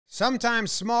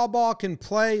Sometimes small ball can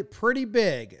play pretty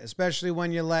big, especially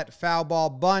when you let foul ball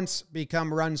bunts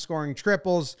become run-scoring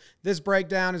triples. This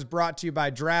breakdown is brought to you by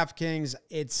DraftKings.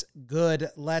 It's good.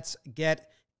 Let's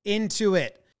get into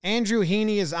it. Andrew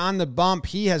Heaney is on the bump.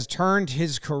 He has turned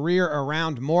his career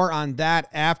around. More on that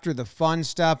after the fun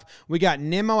stuff. We got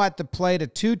Nimmo at the plate, a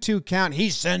 2-2 count.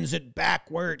 He sends it back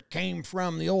where it came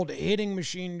from, the old hitting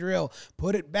machine drill.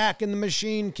 Put it back in the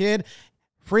machine, kid.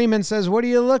 Freeman says, "What are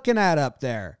you looking at up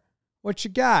there? What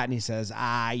you got?" And he says,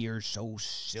 "You're so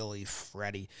silly,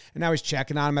 Freddie." And now he's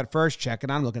checking on him at first, checking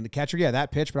on him, looking at the catcher. Yeah,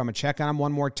 that pitch, but I'm going to check on him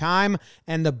one more time.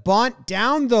 And the bunt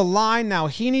down the line. Now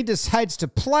Heaney decides to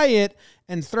play it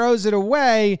and throws it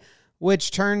away,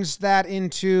 which turns that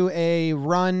into a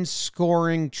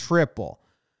run-scoring triple.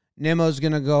 Nimmo's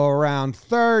going to go around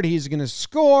third. He's going to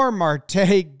score.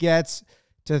 Marte gets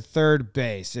to third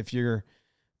base. If you're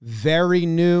very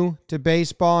new to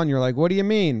baseball and you're like, what do you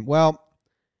mean? Well,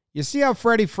 you see how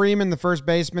Freddie Freeman, the first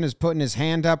baseman, is putting his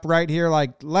hand up right here,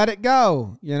 like, let it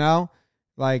go, you know?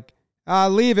 Like,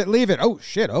 leave it. Oh,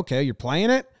 shit, okay, you're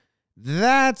playing it?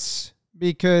 That's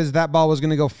because that ball was going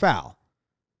to go foul.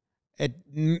 It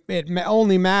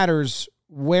only matters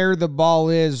where the ball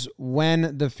is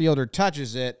when the fielder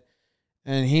touches it,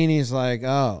 and Heaney's like,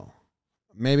 oh,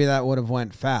 maybe that would have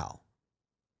went foul.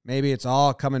 Maybe it's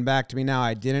all coming back to me now.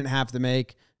 I didn't have to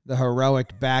make the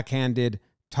heroic backhanded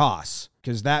toss,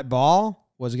 because that ball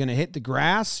was going to hit the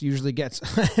grass, usually gets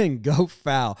and go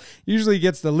foul. Usually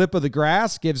gets the lip of the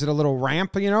grass, gives it a little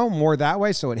ramp, more that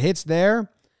way, so it hits there.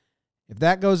 If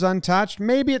that goes untouched,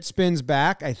 maybe it spins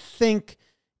back. I think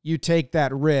you take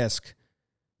that risk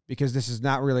because this is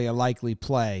not really a likely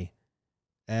play.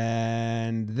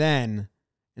 And then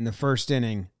in the first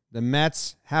inning, the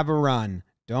Mets have a run.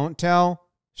 Don't tell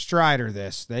Strider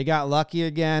this. They got lucky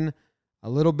again. A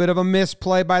little bit of a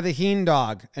misplay by the Heen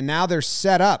dog, and now they're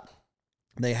set up.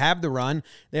 They have the run.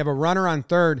 They have a runner on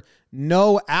third.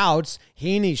 No outs.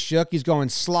 Heaney shook. He's going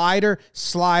slider,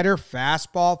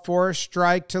 fastball for a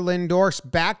strike to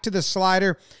Lindor. Back to the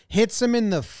slider. Hits him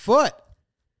in the foot.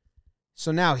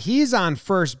 So now he's on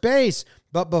first base,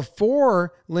 but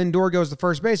before Lindor goes to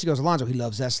first base, he goes, Alonso, he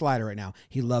loves that slider right now.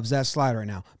 He loves that slider right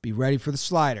now. Be ready for the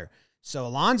slider. So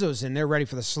Alonso's in there ready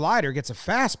for the slider, gets a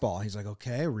fastball. He's like,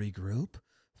 okay, regroup,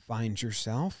 find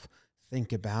yourself,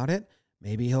 think about it.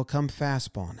 Maybe he'll come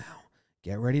fastball now.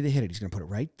 Get ready to hit it. He's going to put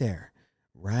it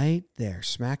right there,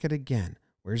 smack it again.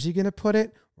 Where's he going to put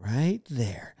it? Right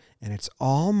there. And it's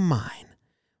all mine.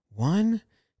 1,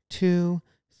 2,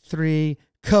 3,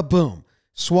 kaboom.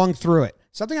 Swung through it.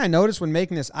 Something I noticed when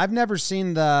making this, I've never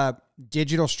seen the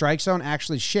digital strike zone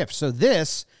actually shift. So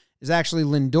this is actually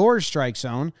Lindor's strike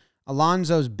zone.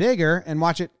 Alonso's bigger, and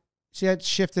watch it. See how it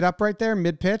shifted up right there,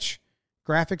 mid-pitch?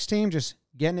 Graphics team just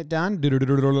getting it done.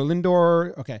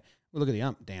 Lindor. Okay, well, look at the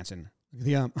ump dancing. Look at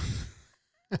the ump.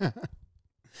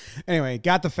 Anyway,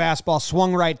 got the fastball,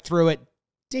 swung right through it.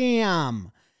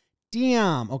 Damn.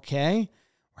 Okay,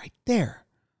 right there.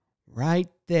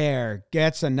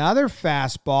 Gets another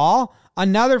fastball.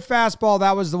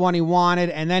 That was the one he wanted,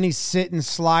 and then he's sitting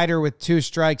slider with 2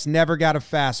 strikes. Never got a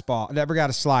fastball. Never got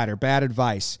a slider. Bad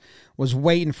advice. Was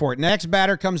waiting for it. Next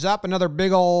batter comes up, another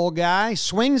big old guy.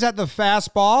 Swings at the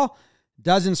fastball.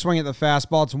 Doesn't swing at the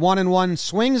fastball. It's 1-1.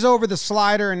 Swings over the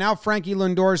slider, and now Frankie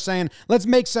Lindor is saying, let's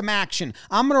make some action.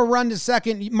 I'm going to run to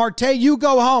second. Marte, you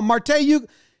go home. Marte, you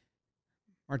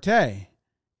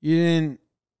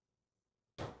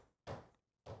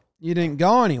didn't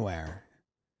go anywhere.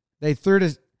 They threw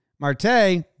to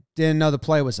Marte, didn't know the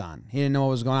play was on. He didn't know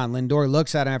what was going on. Lindor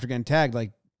looks at him after getting tagged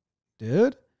like,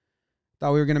 dude,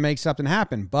 thought we were going to make something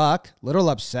happen. Buck, little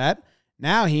upset.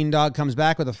 Now Heen Dog comes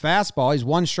back with a fastball. He's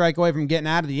 1 strike away from getting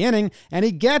out of the inning, and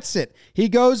he gets it. He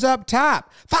goes up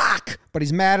top. Fuck! But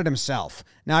he's mad at himself.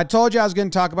 Now, I told you I was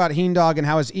going to talk about Heen Dog and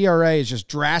how his ERA is just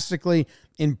drastically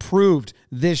improved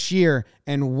this year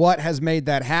and what has made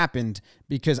that happen,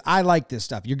 because I like this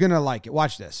stuff. You're going to like it.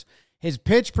 Watch this. His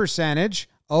pitch percentage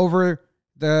over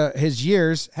his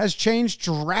years has changed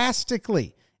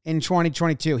drastically in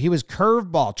 2022. He was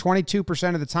curveball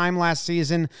 22% of the time last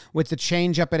season with the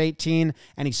changeup at 18%,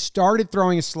 and he started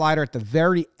throwing a slider at the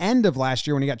very end of last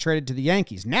year when he got traded to the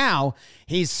Yankees. Now,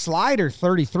 he's slider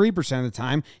 33% of the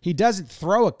time. He doesn't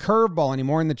throw a curveball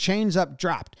anymore, and the changeup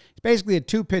dropped. He's basically a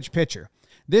 2-pitch pitcher.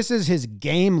 This is his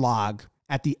game log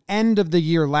at the end of the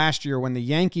year last year when the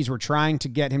Yankees were trying to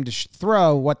get him to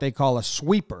throw what they call a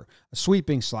sweeper, a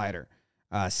sweeping slider.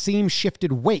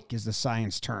 Seam-shifted wake is the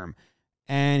science term.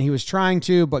 And he was trying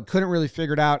to, but couldn't really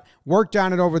figure it out. Worked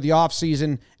on it over the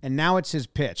offseason, and now it's his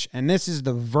pitch. And this is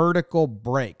the vertical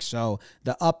break, so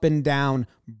the up and down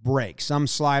break. Some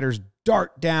sliders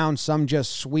dart down. Some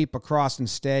just sweep across and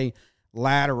stay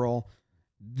lateral.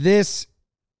 This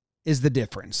is the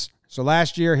difference. So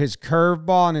last year, his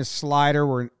curveball and his slider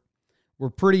were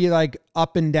pretty like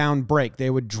up and down break. They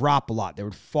would drop a lot. They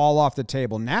would fall off the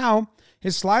table. Now,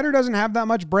 his slider doesn't have that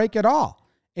much break at all.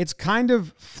 It's kind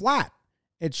of flat.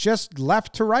 It's just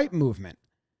left to right movement.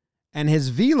 And his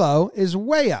velo is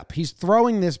way up. He's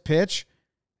throwing this pitch,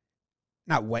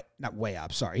 not way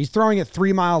up, sorry. He's throwing it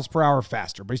 3 miles per hour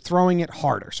faster, but he's throwing it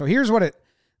harder. So here's what it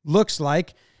looks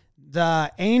like.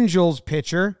 The Angels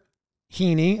pitcher,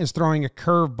 Heaney, is throwing a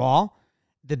curveball.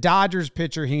 The Dodgers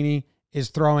pitcher, Heaney, is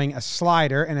throwing a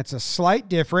slider, and it's a slight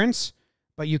difference,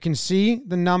 but you can see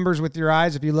the numbers with your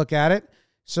eyes if you look at it.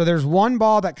 So there's one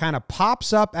ball that kind of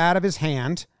pops up out of his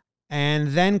hand and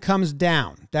then comes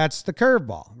down. That's the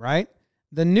curveball, right?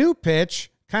 The new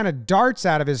pitch kind of darts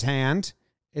out of his hand.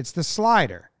 It's the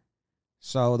slider.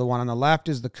 So the one on the left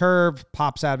is the curve,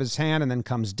 pops out of his hand, and then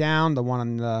comes down. The one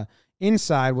on the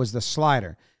inside was the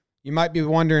slider. You might be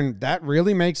wondering, that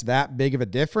really makes that big of a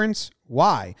difference?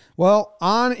 Why? Well,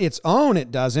 on its own,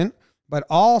 it doesn't, but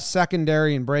all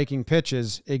secondary and breaking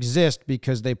pitches exist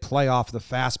because they play off the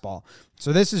fastball.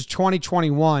 So this is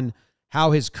 2021,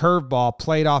 how his curveball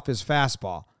played off his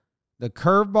fastball. The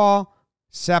curveball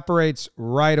separates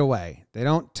right away. They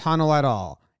don't tunnel at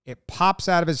all. It pops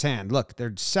out of his hand. Look,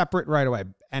 they're separate right away.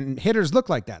 And hitters look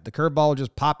like that. The curveball will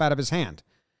just pop out of his hand.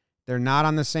 They're not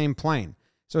on the same plane.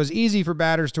 So it's easy for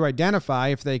batters to identify,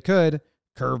 if they could,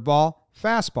 curveball,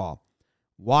 fastball.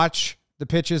 Watch the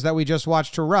pitches that we just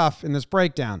watched to Ruff in this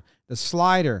breakdown. The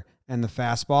slider and the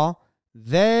fastball,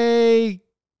 they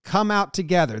come out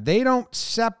together. They don't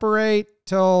separate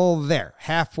till there,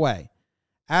 halfway.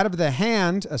 Out of the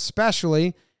hand,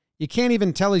 especially, you can't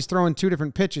even tell he's throwing two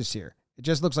different pitches here. It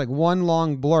just looks like one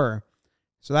long blur.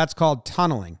 So that's called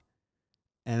tunneling.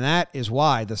 And that is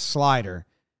why the slider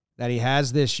that he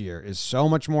has this year is so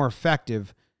much more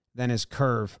effective than his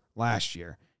curve last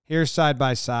year. Here's side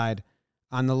by side.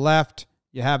 On the left,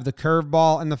 you have the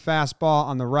curveball and the fastball.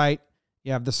 On the right,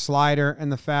 you have the slider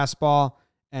and the fastball.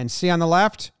 And see on the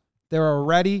left, they're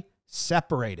already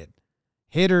separated.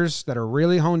 Hitters that are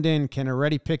really honed in can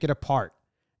already pick it apart.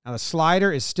 Now, the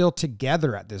slider is still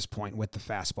together at this point with the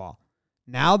fastball.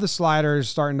 Now the slider is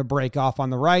starting to break off on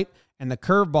the right, and the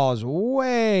curveball is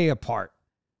way apart.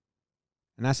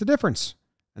 And that's the difference.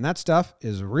 And that stuff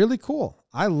is really cool.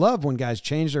 I love when guys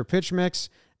change their pitch mix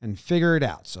and figure it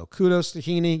out. So kudos to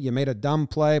Heaney. You made a dumb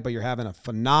play, but you're having a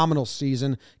phenomenal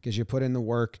season because you put in the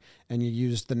work and you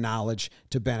used the knowledge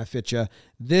to benefit you.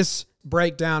 This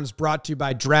breakdown is brought to you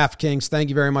by DraftKings. Thank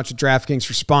you very much to DraftKings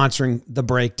for sponsoring the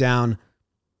breakdown.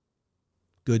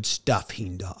 Good stuff,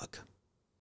 Heen Dog.